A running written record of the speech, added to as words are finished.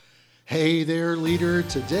Hey there, leader.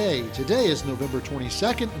 Today is November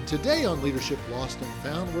 22nd, and today on Leadership Lost and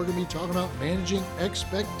Found, we're going to be talking about managing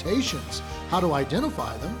expectations, how to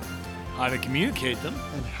identify them, how to communicate them,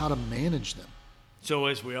 and how to manage them. So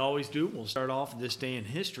as we always do, we'll start off this day in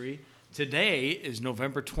history. Today is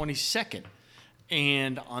November 22nd,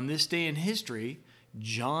 and on this day in history,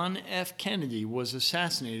 John F. Kennedy was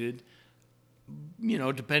assassinated,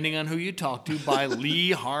 depending on who you talk to, by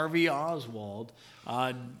Lee Harvey Oswald,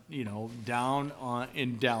 down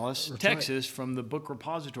in Dallas, Texas, from the Book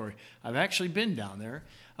Repository. I've actually been down there.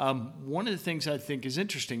 One of the things I think is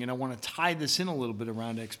interesting, and I want to tie this in a little bit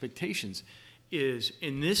around expectations, is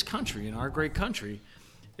in this country, in our great country,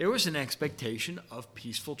 there was an expectation of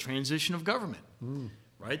peaceful transition of government,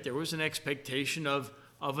 right? There was an expectation of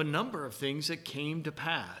a number of things that came to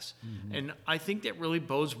pass. Mm-hmm. And I think that really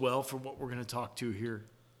bodes well for what we're going to talk to here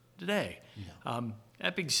today. Yeah.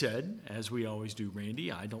 That being said, as we always do,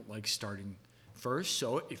 Randy, I don't like starting first.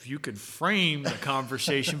 So if you could frame the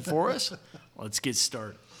conversation for us, let's get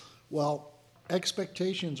started. Well,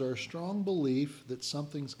 expectations are a strong belief that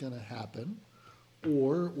something's going to happen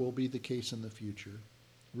or will be the case in the future.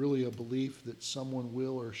 Really a belief that someone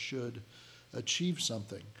will or should achieve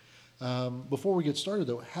something. Before we get started,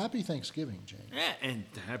 though, happy Thanksgiving, James. Yeah, and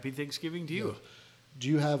happy Thanksgiving to you. Yeah. Do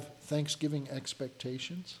you have Thanksgiving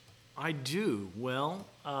expectations? I do. Well,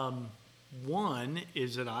 one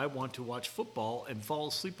is that I want to watch football and fall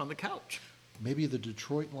asleep on the couch. Maybe the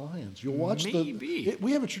Detroit Lions. You'll watch Maybe.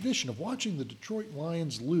 We have a tradition of watching the Detroit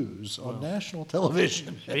Lions lose on national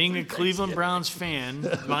television. Being a Cleveland Browns fan,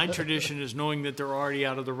 my tradition is knowing that they're already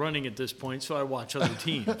out of the running at this point, so I watch other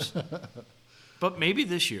teams. But maybe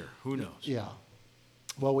this year, who knows? Yeah.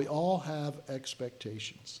 Well, we all have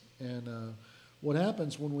expectations. And what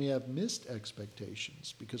happens when we have missed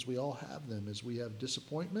expectations, because we all have them, is we have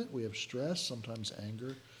disappointment, we have stress, sometimes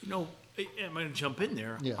anger. I'm going to jump in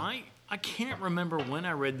there. Yeah. I can't remember when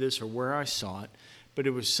I read this or where I saw it, but it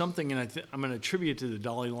was something, and I'm going to attribute it to the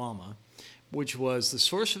Dalai Lama, which was the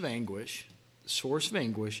source of anguish. The source of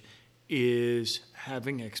anguish is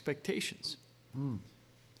having expectations.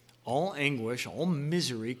 All anguish, all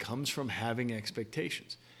misery comes from having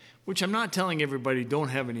expectations, which I'm not telling everybody don't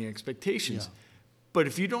have any expectations. Yeah. But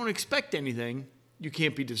if you don't expect anything, you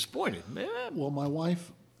can't be disappointed. Well, my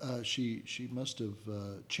wife, she must have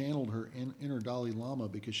channeled her inner Dalai Lama,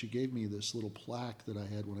 because she gave me this little plaque that I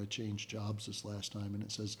had when I changed jobs this last time, and it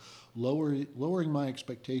says, lowering my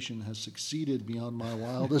expectation has succeeded beyond my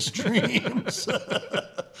wildest dreams.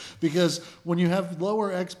 Because when you have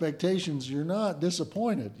lower expectations, you're not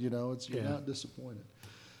disappointed. You're not disappointed.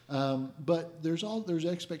 But there's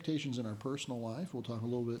expectations in our personal life. We'll talk a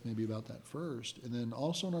little bit maybe about that first, and then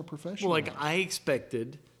also in our professional life. I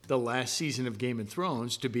expected the last season of Game of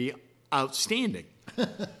Thrones to be outstanding.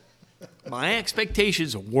 My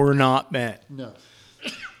expectations were not met. No.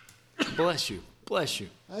 Bless you.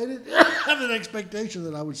 I didn't have an expectation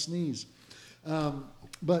that I would sneeze.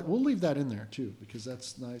 But we'll leave that in there too, because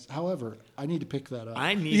that's nice. However, I need to pick that up.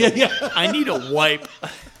 I need a wipe.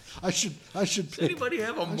 I should. Does anybody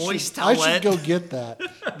have a moist towelette? towelette? I should go get that,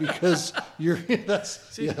 because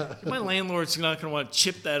my landlord's not going to want to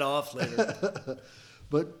chip that off later.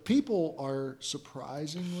 But people are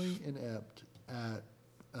surprisingly inept at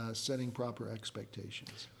setting proper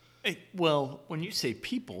expectations. Well, when you say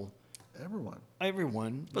people, everyone.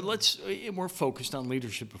 But we're focused on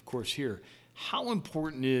leadership, of course, here. How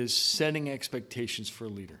important is setting expectations for a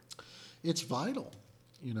leader? It's vital,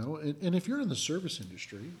 and if you're in the service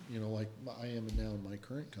industry, like I am now in my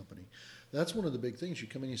current company, that's one of the big things. You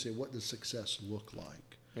come in and you say, what does success look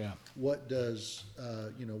like? Yeah. What does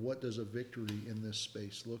a victory in this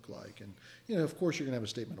space look like? And of course, you're going to have a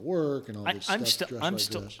statement of work and all this stuff.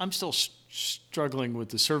 I'm still struggling with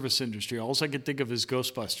the service industry. All I can think of is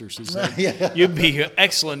Ghostbusters. Is that you'd be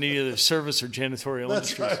excellent in either service or janitorial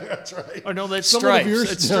industries. That's right. Oh no, that's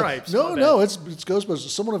Stripes. Stripes. No, it's Ghostbusters.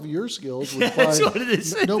 Someone of your skills would find what it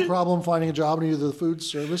is. No problem finding a job in either the food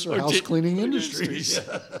service or house cleaning industries.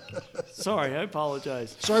 Sorry, I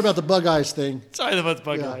apologize. Sorry about the bug eyes thing. Sorry about the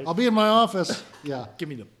bug eyes. I'll be in my office. Yeah. Give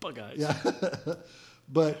me the bug eyes. Yeah.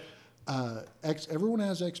 But everyone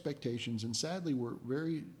has expectations, and sadly, we're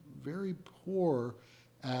very, very poor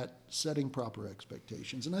at setting proper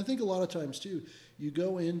expectations. And I think a lot of times, too, you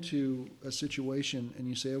go into a situation and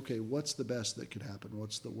you say, okay, what's the best that could happen?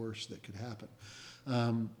 What's the worst that could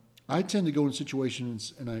happen? I tend to go in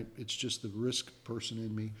situations, and it's just the risk person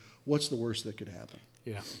in me. What's the worst that could happen?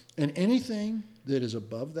 Yeah. And anything that is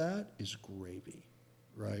above that is gravy,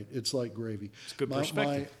 right? It's like gravy. It's a good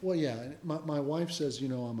perspective. My wife says,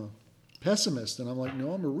 I'm a pessimist, and I'm like,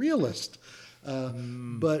 no, I'm a realist.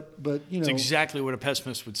 But you know, It's exactly what a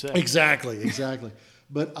pessimist would say. exactly.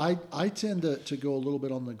 But I tend to go a little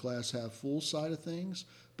bit on the glass half full side of things.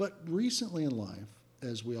 But recently in life,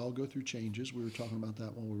 as we all go through changes, we were talking about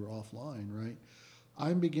that when we were offline, right?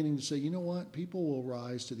 I'm beginning to say, you know what? People will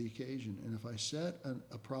rise to the occasion. And if I set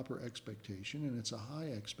a proper expectation, and it's a high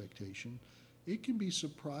expectation, it can be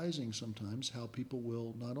surprising sometimes how people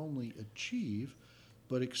will not only achieve,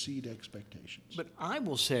 but exceed expectations. But I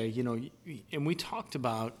will say, you know, and we talked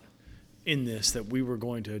about in this that we were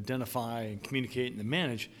going to identify and communicate and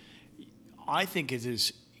manage. I think it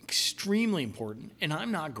is extremely important, and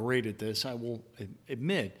I'm not great at this, I will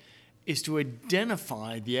admit, is to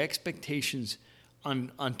identify the expectations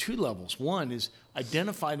on two levels. One is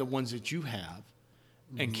identify the ones that you have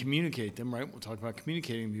and communicate them, right? We'll talk about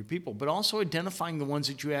communicating with your people, but also identifying the ones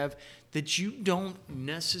that you have that you don't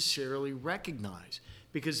necessarily recognize.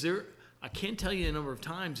 Because I can't tell you the number of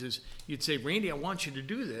times is you'd say, Randy, I want you to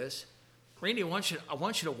do this. Randy, I want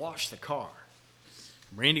you to wash the car.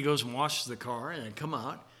 Randy goes and washes the car, and I come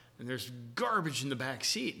out, and there's garbage in the back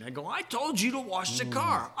seat. And I go, I told you to wash the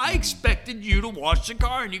car. I expected you to wash the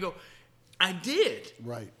car. And you go, I did.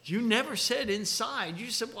 Right. You never said inside. You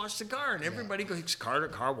just said wash the car. And everybody goes car to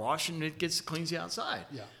car wash, and it cleans the outside.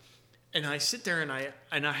 Yeah. And I sit there, and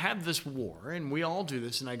I have this war, and we all do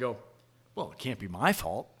this, and I go, well, it can't be my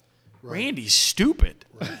fault. Right. Randy's stupid.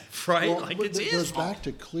 Right? Well, like but it's it his goes fault. back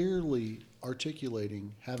to clearly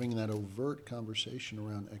articulating, having that overt conversation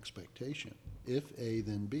around expectation. If A,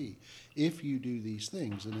 then B. If you do these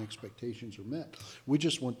things, then expectations are met. We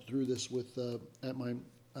just went through this with at my,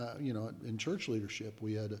 in church leadership.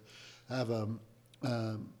 We had to have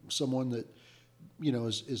someone that,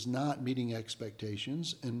 is not meeting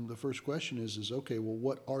expectations. And the first question is okay, well,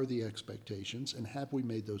 what are the expectations, and have we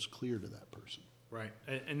made those clear to that person? Right,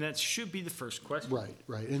 and that should be the first question.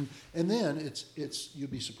 Right, and then it's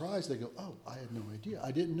you'd be surprised. They go, oh, I had no idea.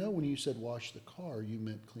 I didn't know when you said wash the car, you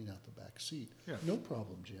meant clean out the back seat. Yeah. No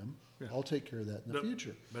problem, Jim. Yeah. I'll take care of that in the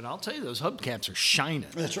future. But I'll tell you, those hubcaps are shining.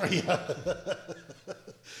 That's right. Yeah.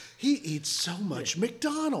 He eats so much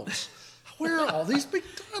McDonald's. Where are all these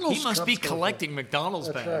McDonald's? He must be cups going collecting McDonald's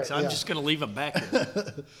That's bags. right, I'm yeah. just going to leave them back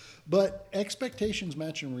there. But expectations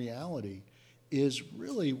matching reality is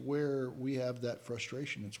really where we have that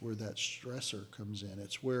frustration. It's where that stressor comes in.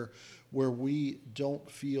 It's where we don't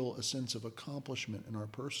feel a sense of accomplishment in our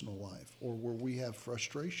personal life, or where we have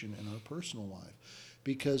frustration in our personal life,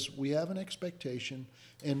 because we have an expectation,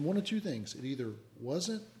 and one of two things: it either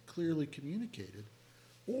wasn't clearly communicated,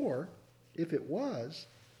 or if it was,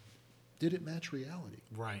 did it match reality?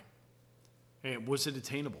 Right. And was it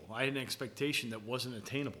attainable? I had an expectation that wasn't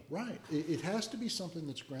attainable. Right. It has to be something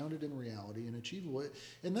that's grounded in reality and achievable.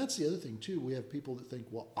 And that's the other thing, too. We have people that think,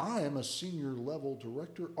 well, I am a senior level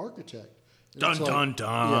director architect. And Dun, it's like, dun,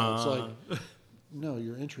 dun. Yeah, it's like, no,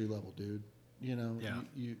 you're entry level, dude. Yeah.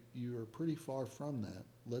 You are pretty far from that.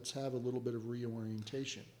 Let's have a little bit of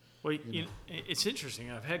reorientation. Well, it's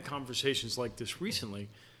interesting. I've had conversations like this recently.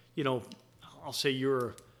 I'll say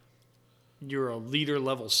you're a leader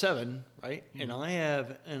level 7, right? Mm-hmm. And I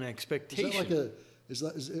have an expectation.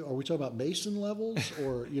 Are we talking about Mason levels,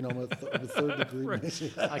 or a third degree right.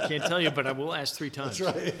 Mason? I can't tell you, but I will ask 3 times.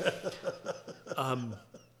 That's right.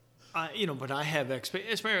 But I have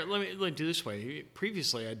expectations. Let me do this way.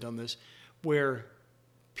 Previously, I'd done this where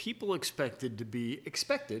people expected,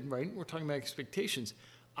 right? We're talking about expectations.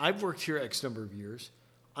 I've worked here X number of years.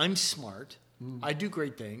 I'm smart. I do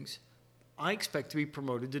great things. I expect to be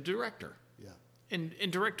promoted to director. Yeah. And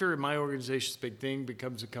director in my organization's big thing it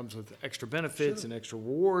comes with extra benefits and extra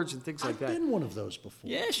rewards and things like that. I've been one of those before.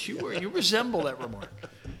 Yes, you were. You resemble that remark.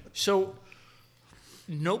 So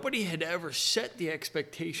nobody had ever set the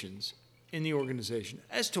expectations in the organization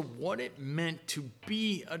as to what it meant to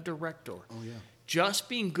be a director. Oh, yeah. Just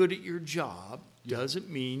being good at your job doesn't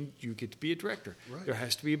mean you get to be a director. Right. There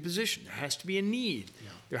has to be a position. There has to be a need. Yeah.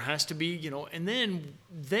 There has to be, and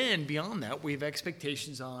then beyond that, we have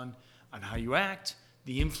expectations on how you act,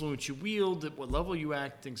 the influence you wield, at what level you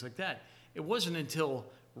act, things like that. It wasn't until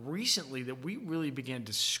recently that we really began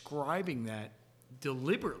describing that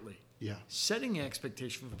deliberately. Yeah. Setting an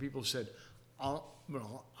expectation for people who said,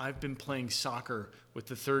 I've been playing soccer with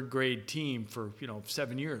the 3rd grade team for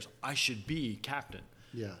 7 years. I should be captain.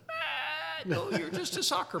 Yeah. No, you're just a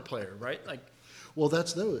soccer player, right? Well,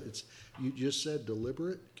 you just said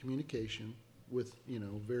deliberate communication with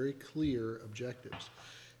very clear objectives,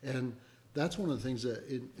 and that's one of the things that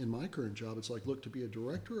in my current job, it's like, look, to be a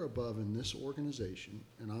director above in this organization,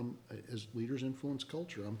 and I'm, as leaders influence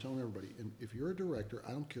culture, I'm telling everybody, and if you're a director,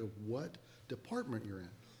 I don't care what department you're in,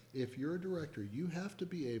 if you're a director, you have to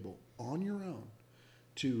be able, on your own,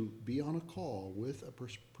 to be on a call with a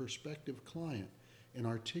prospective client and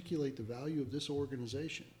articulate the value of this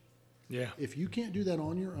organization. Yeah. If you can't do that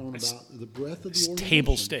on your own about the breadth of the It's organization.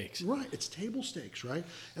 table stakes. Right. It's table stakes, right?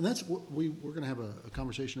 And that's what we're going to have a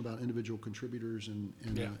conversation about individual contributors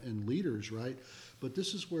and leaders, right? But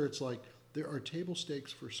this is where it's like there are table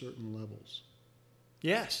stakes for certain levels.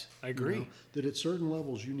 Yes, I agree. You know, that at certain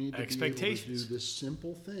levels you need to be able to do Expectations. this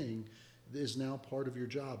simple thing that is now part of your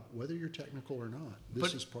job, whether you're technical or not. This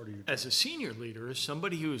But is part of your job. As a senior leader, as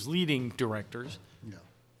somebody who is leading directors, Yeah.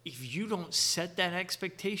 if you don't set that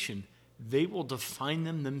expectation, they will define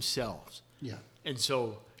them themselves. Yeah. And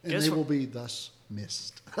so, And guess they what? will be thus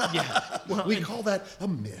missed. Yeah. Well, We and- call that a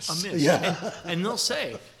miss. a miss. Yeah. And they'll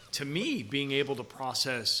say, to me, being able to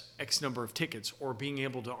process X number of tickets or being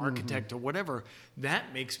able to architect or whatever,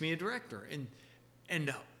 that makes me a director.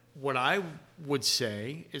 And what I would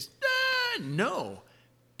say is, no,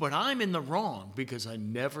 but I'm in the wrong because I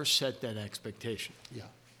never set that expectation. Yeah.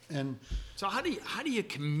 And So how do you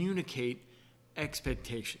communicate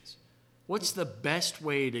expectations? What's the best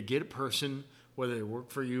way to get a person, whether they work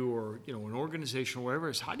for you or an organization or whatever,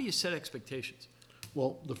 is how do you set expectations?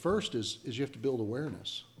 well, the first is you have to build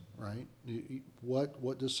awareness, right?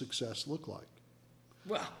 What does success look like?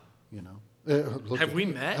 Well, You know, look have at we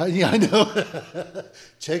me. met? Yeah, I know.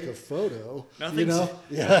 Take a photo. You Nothing's- know,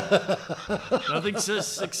 yeah, Nothing says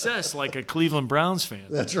success like a Cleveland Browns fan.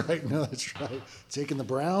 that's right. No, that's right. Taking the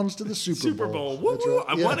Browns to the Super Bowl. Woo, That's woo, right.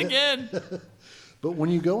 I Yeah. won again. But when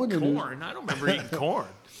you go into Corn. I don't remember eating corn.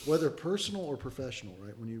 whether personal or professional,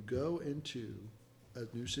 right? When you go into a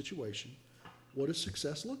new situation, what does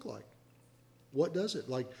success look like? What does it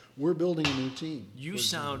like? We're building a new team. You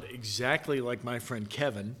sound exactly like my friend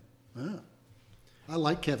Kevin. Ah, I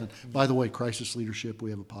like Kevin. By the way, Crisis Leadership,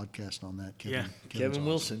 we have a podcast on that. Yeah, Kevin's Kevin awesome.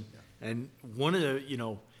 Wilson. And one of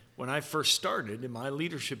the, when I first started in my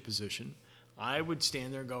leadership position, I would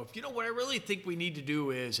stand there and go, what I really think we need to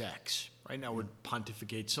do is X. Right now, I would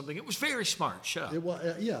pontificate something. It was very smart. Shut up. It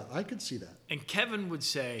was, yeah, I could see that. And Kevin would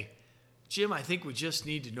say, Jim, I think we just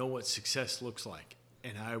need to know what success looks like.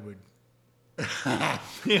 And I would,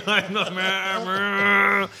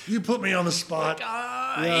 You put me on the spot.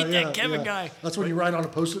 I hate that Kevin guy. That's when you write on a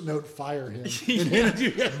post-it note, fire him.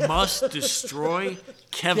 Must destroy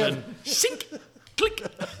Kevin. Sink, click.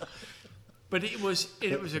 But it was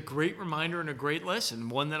a great reminder and a great lesson,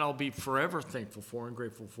 one that I'll be forever thankful for and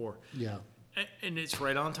grateful for. Yeah, And it's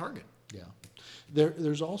right on target. yeah.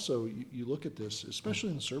 There's also, you look at this, especially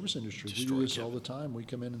in the service industry, we do this all the time. We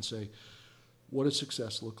come in and say, what does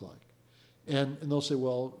success look like? And they'll say,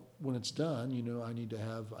 well, when it's done, I need to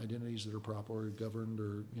have identities that are proper, governed,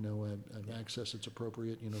 or, have access that's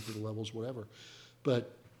appropriate, for the levels, whatever.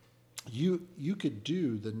 But you could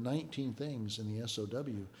do the 19 things in the SOW,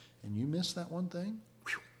 and you miss that one thing,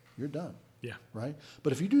 you're done. Yeah. Right?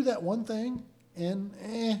 But if you do that one thing and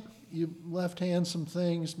you left hand some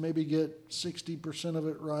things, maybe get 60% of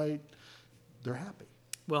it right, they're happy.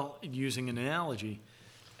 Well, using an analogy,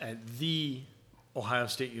 at the Ohio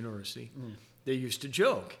State University, they used to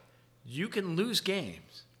joke, you can lose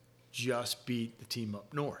games, just beat the team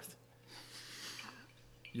up north.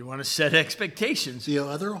 You want to set expectations. The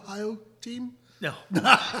other Ohio team? No.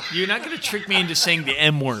 You're not going to trick me into saying the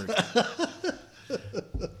M word.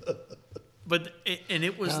 But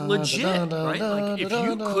it was legit, right? Like if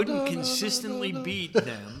you couldn't consistently beat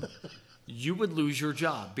them, you would lose your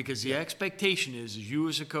job because the expectation is you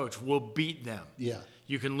as a coach will beat them. Yeah.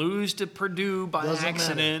 You can lose to Purdue by Doesn't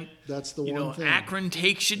accident. matter. That's the one thing. Akron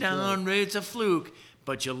takes you down, it's a fluke,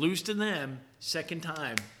 but you lose to them, second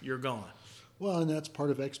time, you're gone. Well, and that's part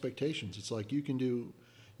of expectations. It's like you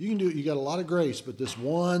got a lot of grace, but this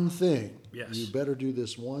one thing, Yes. you better do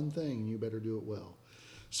this one thing, and you better do it well.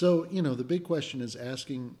 So, the big question is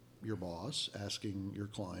asking your boss, asking your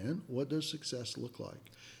client, what does success look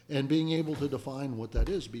like? And being able to define what that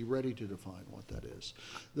is, be ready to define what that is.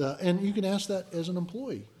 And you can ask that as an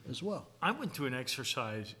employee as well. I went through an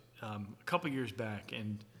exercise a couple years back,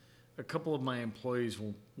 and a couple of my employees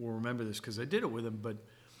will remember this because I did it with them, but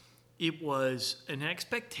it was an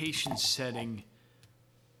expectation setting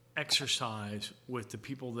exercise with the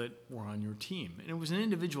people that were on your team. And it was an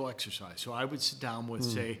individual exercise. So I would sit down with,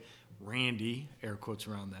 say, Randy, air quotes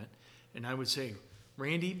around that, and I would say,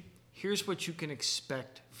 Randy, here's what you can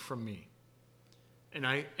expect from me. And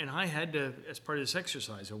I had to, as part of this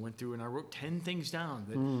exercise, I went through and I wrote 10 things down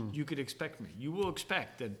that you could expect me. You will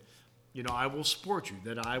expect that, I will support you,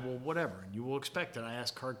 that I will whatever, and you will expect that I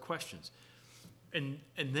ask hard questions. And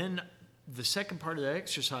then the second part of that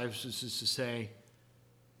exercise is to say,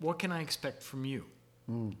 what can I expect from you?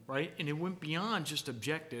 right? And it went beyond just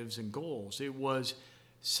objectives and goals. It was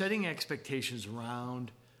setting expectations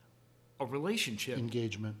around a relationship.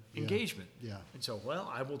 Engagement. Engagement. Yeah. And so,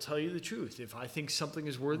 well, I will tell you the truth. If I think something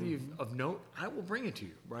is worthy of note, I will bring it to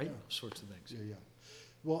you, right? Yeah. Sorts of things. Yeah.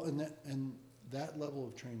 Well, and that level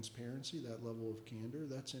of transparency, that level of candor,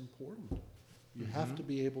 that's important. You have to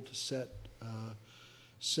be able to set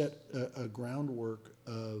a groundwork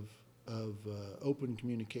of open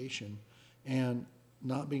communication, and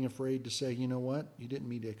not being afraid to say, you know what, you didn't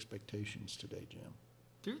meet expectations today, Jim.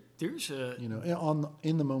 There's a You know,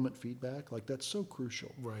 in the moment feedback, like that's so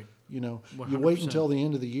crucial. right. You know, you 100%. wait until the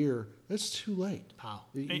end of the year, that's too late. Pal.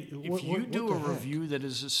 What If you do the a heck? review that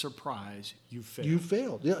is a surprise, you fail. You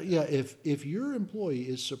failed. Yeah. If your employee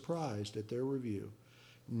is surprised at their review,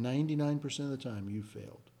 99% of the time you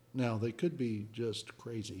failed. Now they could be just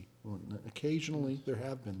crazy. Occasionally there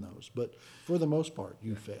have been those, but for the most part,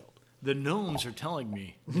 you failed. The gnomes are telling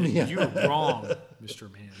me Yeah. you're wrong,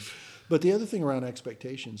 Mr. Man. But the other thing around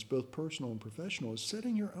expectations, both personal and professional, is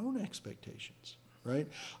setting your own expectations, right?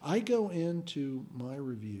 I go into my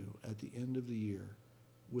review at the end of the year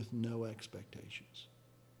with no expectations.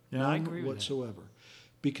 Yeah, I None agree with that. whatsoever.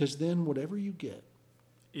 Because then whatever you get,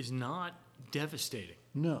 Is not devastating.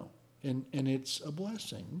 no. And it's a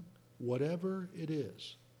blessing, whatever it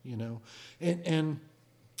is, you know. And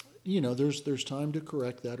you know, there's time to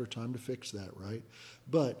correct that or time to fix that, right?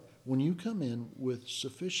 But when you come in with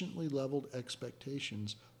sufficiently leveled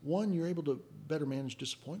expectations, one, you're able to better manage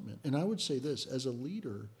disappointment. And I would say this, as a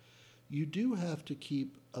leader, you do have to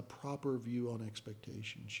keep a proper view on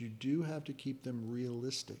expectations. You do have to keep them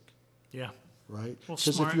realistic, Yeah. right? Well,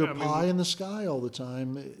 Because smart- if you're I mean, pie in the sky all the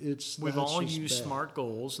time, We've that's all just used bad. SMART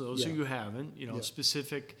goals. Those Yeah. of you haven't, Yeah.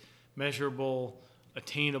 specific, measurable,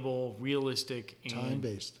 attainable, realistic, and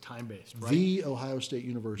Time-based. Time-based, right? The Ohio State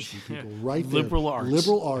University people, right there. Liberal arts.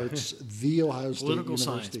 Liberal arts, the Ohio State Political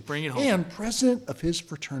University. science. Bring it home. And president of his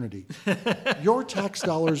fraternity. Your tax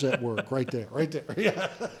dollars at work, right there, right there. Yeah.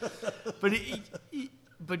 But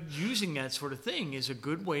but using that sort of thing is a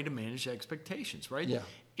good way to manage expectations, right? Yeah.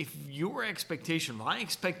 If your expectation, well, I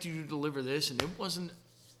expect you to deliver this, and it wasn't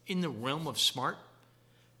in the realm of SMART,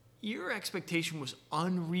 your expectation was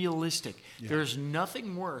unrealistic. Yeah. There's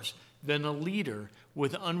nothing worse than a leader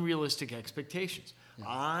with unrealistic expectations.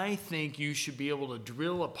 I think you should be able to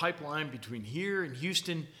drill a pipeline between here and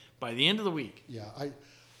Houston by the end of the week. Yeah,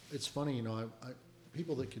 it's funny, you know,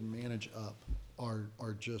 people that can manage up are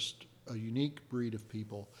just a unique breed of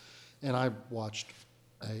people. And I watched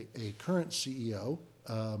a current CEO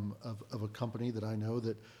of a company that I know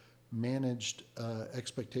that managed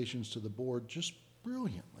expectations to the board just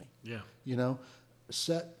brilliantly. Yeah. You know,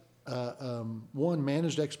 set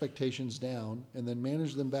managed expectations down and then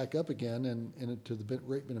managed them back up again, and to the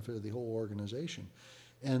great benefit of the whole organization.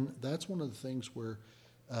 And that's one of the things where,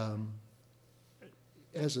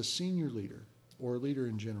 as a senior leader or a leader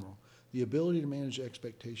in general, the ability to manage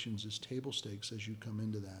expectations is table stakes as you come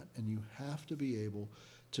into that, and you have to be able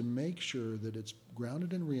to make sure that it's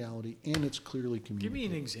grounded in reality and it's clearly Give communicated. me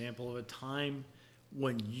an example of a time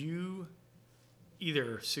when you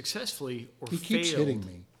either successfully or He failed. keeps hitting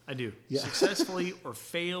me. I do. Yeah. Successfully or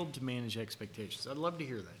failed to manage expectations. I'd love to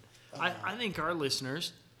hear that. I think our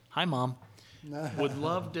listeners, hi Mom, would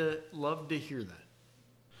love to hear that.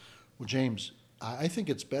 Well, James, I think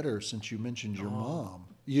it's better since you mentioned your mom.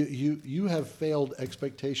 You have failed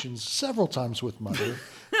expectations several times with Mother.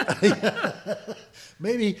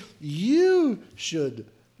 Maybe you should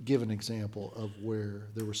give an example of where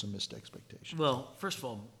there were some missed expectations. Well, first of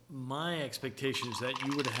all, my expectation is that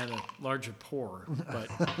you would have had a larger pour, but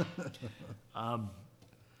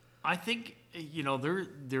I think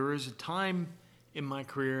there is a time in my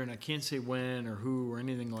career, and I can't say when or who or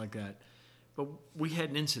anything like that, but we had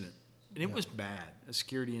an incident, and it was bad, a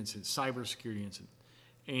security incident, cybersecurity incident,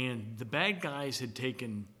 and the bad guys had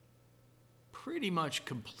taken pretty much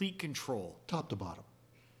complete control, Top to bottom.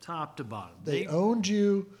 top to bottom. They owned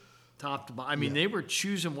you. Top to bottom. I mean, they were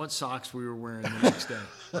choosing what socks we were wearing the next day,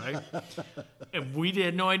 right? And we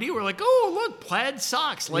had no idea. We're like, oh, look, plaid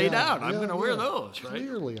socks laid Yeah, out. I'm yeah, going to wear yeah. those, right?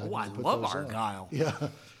 Clearly, I Oh, I didn't put love those on. Argyle. Yeah.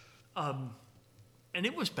 And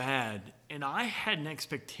it was bad. And I had an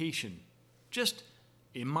expectation just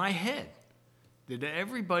in my head that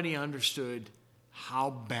everybody understood how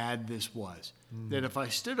bad this was. That if I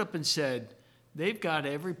stood up and said, they've got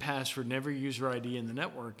every password and every user ID in the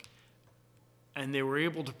network, and they were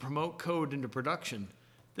able to promote code into production,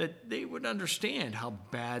 that they would understand how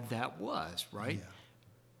bad that was, right? Yeah.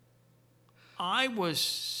 I was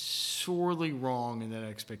sorely wrong in that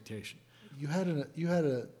expectation. You had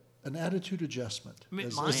an attitude adjustment. I mean,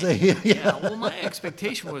 as they- well, my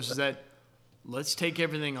expectation was that let's take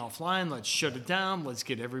everything offline, let's shut it down, let's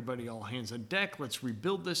get everybody all hands on deck, let's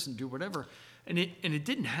rebuild this and do whatever. And it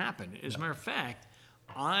didn't happen. As a matter of fact,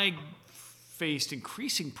 I faced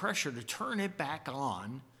increasing pressure to turn it back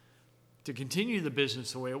on, to continue the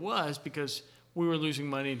business the way it was, because we were losing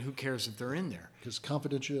money, and who cares if they're in there? Because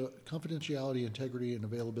confidentiality, integrity, and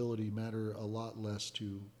availability matter a lot less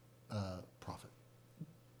to profit.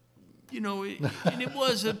 And it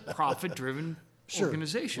was a profit-driven Sure,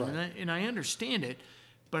 organization, right. and I understand it,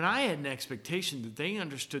 but I had an expectation that they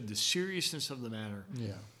understood the seriousness of the matter.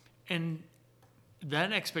 Yeah. And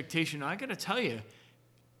that expectation, I got to tell you,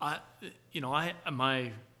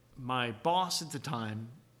 my boss at the time,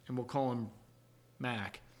 and we'll call him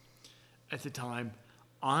Mac, at the time,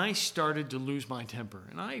 I started to lose my temper.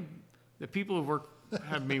 And the people who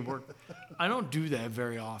have me work, I don't do that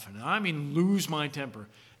very often. I mean, lose my temper.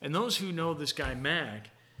 And those who know this guy, Mac,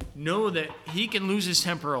 know that he can lose his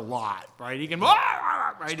temper a lot, right? He can,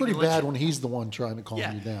 right? It's pretty bad when he's the one trying to calm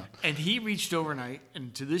yeah. you down. And he reached over,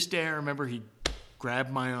 and to this day, I remember he grabbed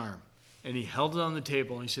my arm, and he held it on the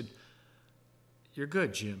table, and he said, "You're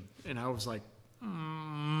good, Jim." And I was like,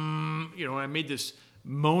 I made this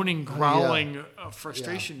moaning, growling,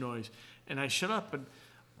 frustration noise, and I shut up. And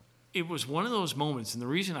it was one of those moments, and the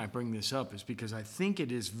reason I bring this up is because I think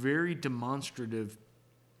it is very demonstrative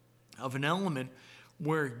of an element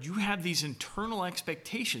where you have these internal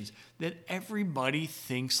expectations that everybody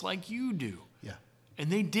thinks like you do. Yeah. And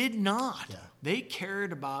they did not. Yeah. They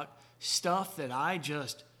cared about stuff that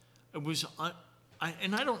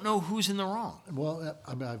and I don't know who's in the wrong. Well,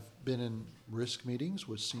 I mean, I've been in risk meetings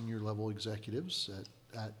with senior level executives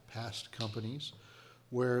at past companies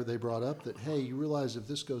where they brought up that, hey, you realize if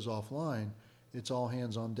this goes offline, it's all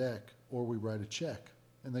hands on deck, or we write a check.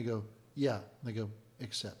 And they go, yeah. And they go,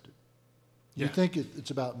 accept it. You Yeah. think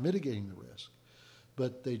it's about mitigating the risk,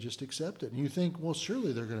 but they just accept it. And you think, well,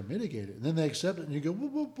 surely they're going to mitigate it. And then they accept it, and you go,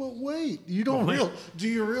 but wait, you don't do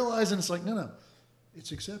you realize? And it's like, no,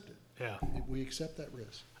 it's accepted. Yeah. We accept that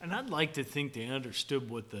risk. And I'd like to think they understood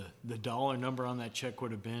what the dollar number on that check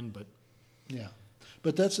would have been, but Yeah.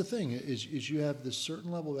 But that's the thing, is you have this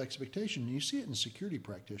certain level of expectation. You see it in security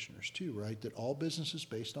practitioners too, right? That all business is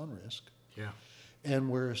based on risk. yeah. And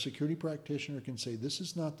where a security practitioner can say, this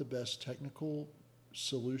is not the best technical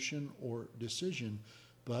solution or decision,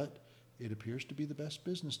 but it appears to be the best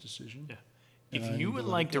business decision. Yeah. And I If need you to would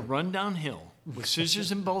let like it to go. run downhill with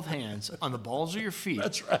scissors in both hands on the balls of your feet,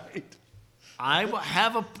 That's right. I will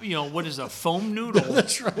have a foam noodle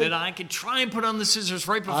That's right. that I can try and put on the scissors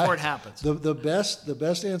right before it happens. The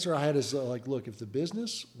best answer I had is like, look, if the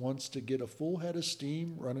business wants to get a full head of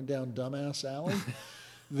steam running down Dumbass Alley,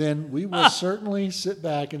 then we will certainly sit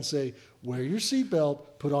back and say, wear your seatbelt,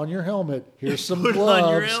 put on your helmet, here's some Put gloves,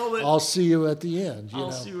 on your helmet. I'll see you at the end.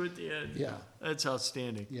 I'll see you at the end. Yeah. That's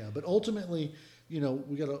outstanding. Yeah, but ultimately, we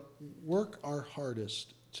got to work our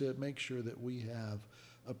hardest to make sure that we have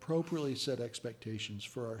appropriately set expectations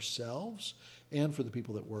for ourselves and for the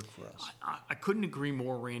people that work for us. I couldn't agree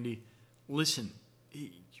more, Randy. Listen,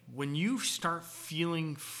 when you start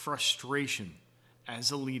feeling frustration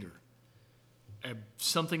as a leader at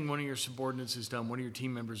something one of your subordinates has done, one of your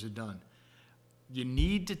team members has done, you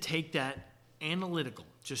need to take that analytical,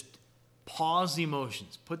 just pause the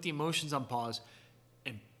emotions, put the emotions on pause,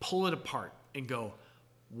 and pull it apart and go,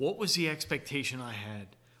 what was the expectation I had?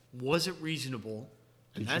 Was it reasonable?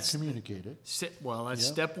 And Did you communicate it? That's Yep.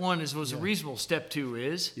 step one is, was it reasonable? Step two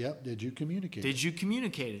is, Yep. Did you communicate it? did you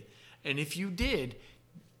communicate it? And if you did,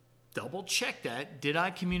 double check that. Did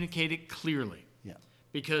I communicate it clearly? Yeah.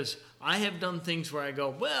 Because I have done things where I go,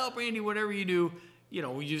 well, Randy, whatever you do,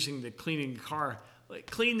 using the cleaning the car,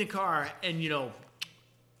 clean the car and,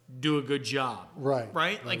 do a good job. Right.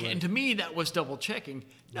 Right? And to me, that was double checking.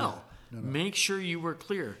 No. Make sure you were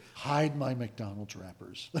clear. Hide my McDonald's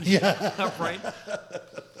wrappers. Yeah. Right?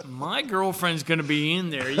 My girlfriend's going to be in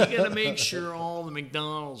there. You got to make sure all the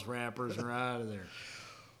McDonald's wrappers are out of there.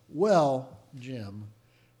 Well, Jim,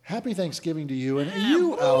 happy Thanksgiving to you and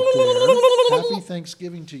you out there. Happy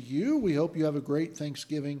Thanksgiving to you. We hope you have a great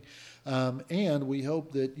Thanksgiving. And we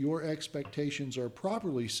hope that your expectations are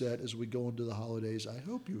properly set as we go into the holidays. I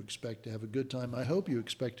hope you expect to have a good time. I hope you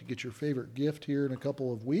expect to get your favorite gift here in a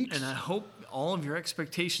couple of weeks. And I hope all of your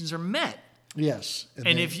expectations are met. Yes. And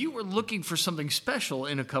then- if you were looking for something special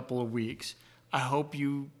in a couple of weeks, I hope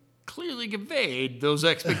you clearly conveyed those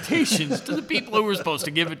expectations to the people who were supposed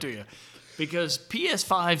to give it to you. Because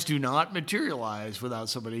PS5s do not materialize without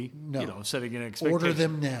somebody, setting an expectation. Order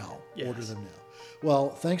them now. Yes. Order them now. Well,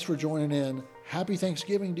 thanks for joining in. happy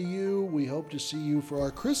Thanksgiving to you. We hope to see you for our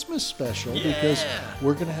Christmas special because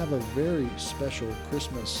we're going to have a very special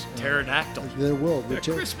Christmas. Pterodactyl. There will. A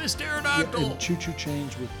Christmas pterodactyl. And choo-choo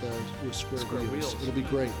change with square wheels. It'll be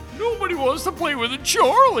great. Nobody wants to play with a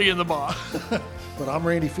Charlie in the box. But I'm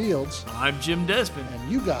Randy Fields. I'm Jim Desmond. And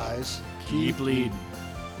you guys Keep leading.